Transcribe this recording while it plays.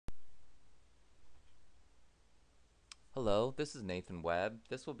Hello, this is Nathan Webb.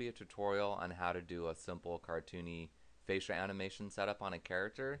 This will be a tutorial on how to do a simple cartoony facial animation setup on a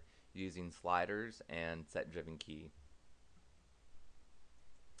character using sliders and set-driven key.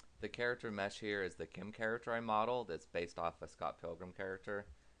 The character mesh here is the Kim character I modeled. It's based off a Scott Pilgrim character.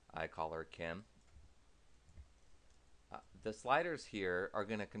 I call her Kim. The sliders here are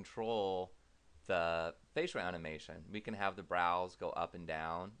going to control the facial animation. We can have the brows go up and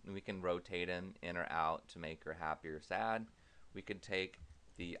down, and we can rotate them in or out to make her happy or sad. We could take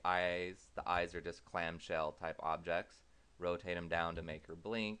the eyes are just clamshell type objects, rotate them down to make her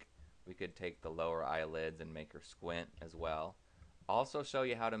blink. We could take the lower eyelids and make her squint as well. Also show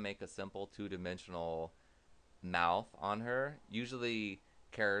you how to make a simple two-dimensional mouth on her. Usually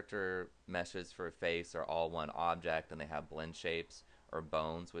character meshes for a face are all one object and they have blend shapes or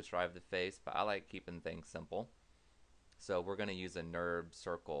bones which drive the face, but I like keeping things simple. So we're going to use a NURB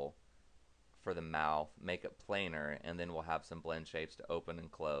circle for the mouth, make it planar, and then we'll have some blend shapes to open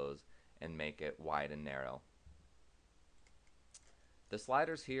and close and make it wide and narrow. The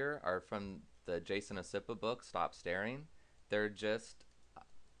sliders here are from the Jason Osipa book, Stop Staring. They're just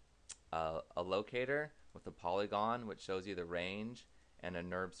a locator with a polygon which shows you the range and a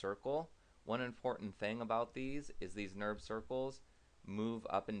NURB circle. One important thing about these is these NURB circles move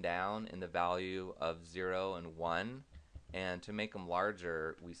up and down in the value of 0 and 1, and to make them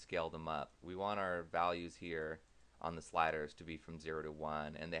larger we scale them up. We want our values here on the sliders to be from 0 to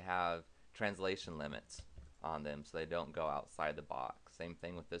 1, and they have translation limits on them so they don't go outside the box. Same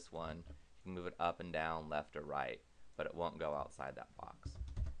thing with this one. You can move it up and down, left or right, but it won't go outside that box.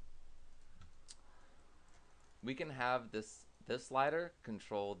 We can have this slider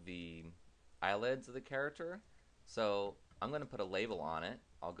control the eyelids of the character. So I'm going to put a label on it.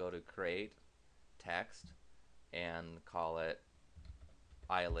 I'll go to create text and call it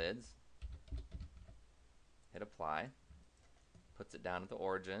eyelids. Hit apply. Puts it down at the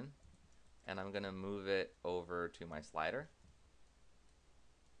origin, and I'm going to move it over to my slider.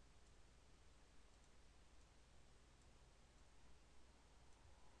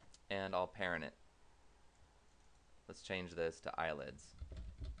 And I'll parent it. Let's change this to eyelids.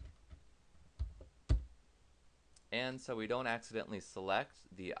 And so we don't accidentally select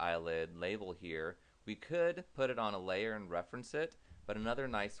the eyelid label here, we could put it on a layer and reference it, but another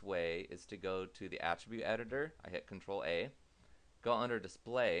nice way is to go to the attribute editor. I hit Control A, go under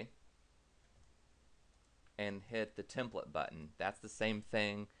display, and hit the template button. That's the same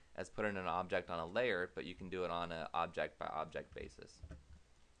thing as putting an object on a layer, but you can do it on an object by object basis.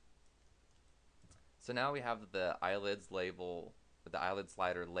 So now we have the eyelids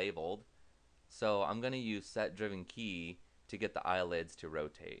slider labeled. So I'm going to use set driven key to get the eyelids to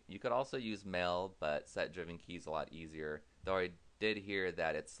rotate. You could also use mel, but set driven key is a lot easier, though I did hear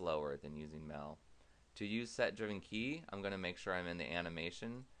that it's slower than using mel. To use set driven key, I'm going to make sure I'm in the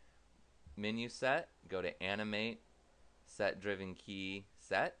animation menu set, go to animate, set driven key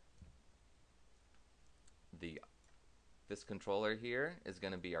set. This controller here is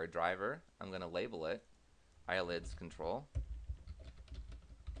going to be our driver. I'm going to label it eyelids control.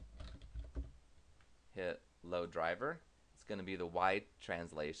 Hit load driver. It's going to be the wide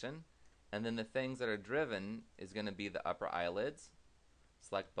translation, and then the things that are driven is going to be the upper eyelids.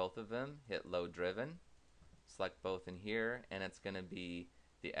 Select both of them, hit load driven, select both in here, and it's going to be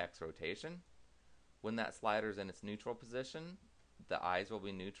the X rotation. When that slider's in its neutral position, the eyes will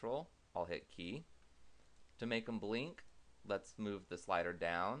be neutral. I'll hit key. To make them blink, let's move the slider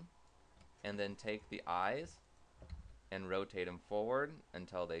down and then take the eyes and rotate them forward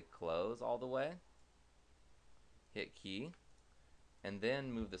until they close all the way. Hit key, and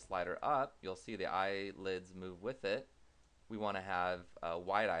then move the slider up. You'll see the eyelids move with it. We want to have a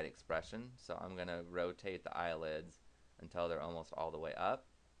wide-eyed expression, so I'm going to rotate the eyelids until they're almost all the way up.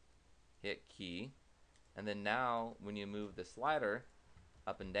 Hit key, and then now when you move the slider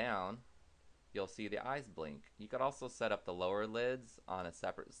up and down, you'll see the eyes blink. You could also set up the lower lids on a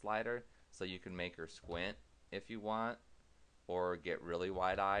separate slider so you can make her squint if you want, or get really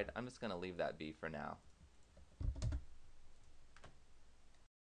wide-eyed. I'm just going to leave that be for now.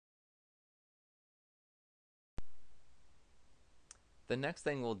 The next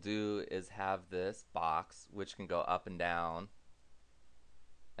thing we'll do is have this box, which can go up and down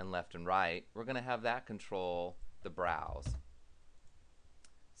and left and right. We're going to have that control the brows.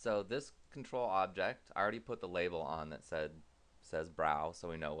 So this control object, I already put the label on that says brow, so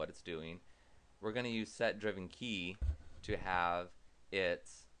we know what it's doing. We're going to use set driven key to have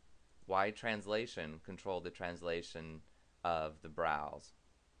its wide translation control the translation of the brows.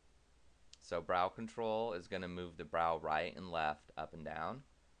 So brow control is going to move the brow right and left, up and down.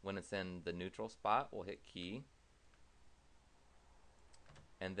 When it's in the neutral spot, we'll hit key.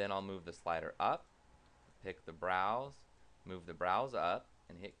 and then I'll move the slider up, pick the brows, move the brows up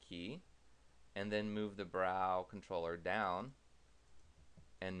and hit key, and then move the brow controller down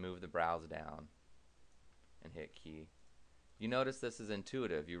and move the brows down and hit key. You notice this is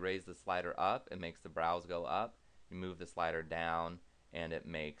intuitive. You raise the slider up, it makes the brows go up. You move the slider down and it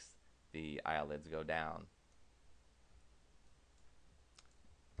makes the eyelids go down.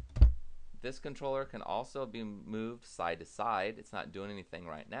 This controller can also be moved side to side. It's not doing anything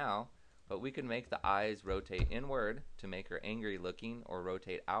right now, but we can make the eyes rotate inward to make her angry looking, or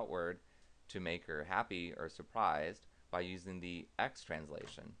rotate outward to make her happy or surprised by using the X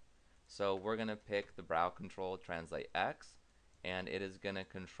translation. So we're going to pick the brow control, translate X, and it is going to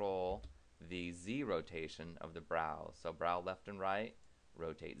control the Z rotation of the brow. So brow left and right,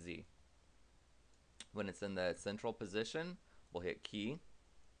 rotate Z. When it's in the central position, we'll hit key.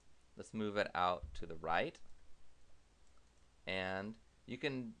 Let's move it out to the right, and you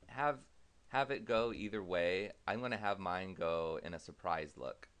can have it go either way. I'm going to have mine go in a surprised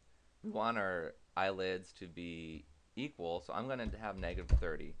look. We want our eyelids to be equal, so I'm going to have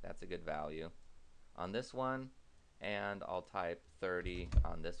 -30. That's a good value on this one, and I'll type 30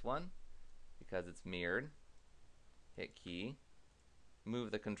 on this one because it's mirrored. Hit key,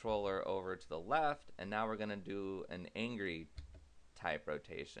 move the controller over to the left, and now we're going to do an angry type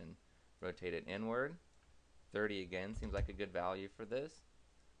rotation. Rotate it inward. 30 again seems like a good value for this.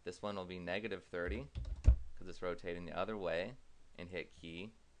 This one will be -30 because it's rotating the other way, and hit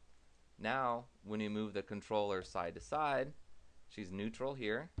key. Now when you move the controller side to side, she's neutral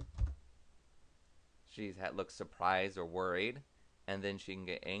here. She looks surprised or worried, and then she can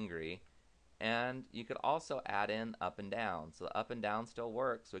get angry. And you could also add in up and down. So the up and down still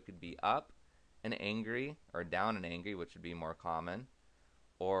works. So it could be up and angry, or down and angry, which would be more common,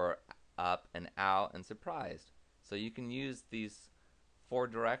 or up and out and surprised. So you can use these 4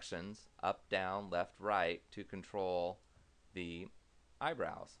 directions, up, down, left, right, to control the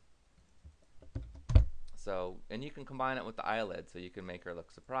eyebrows. So, and you can combine it with the eyelid, so you can make her look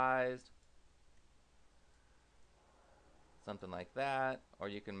surprised, something like that, or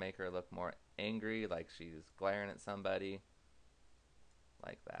you can make her look more angry, like she's glaring at somebody,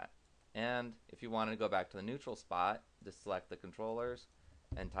 like that. And if you wanted to go back to the neutral spot, just select the controllers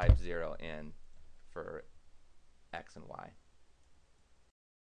and type 0 in for X and Y.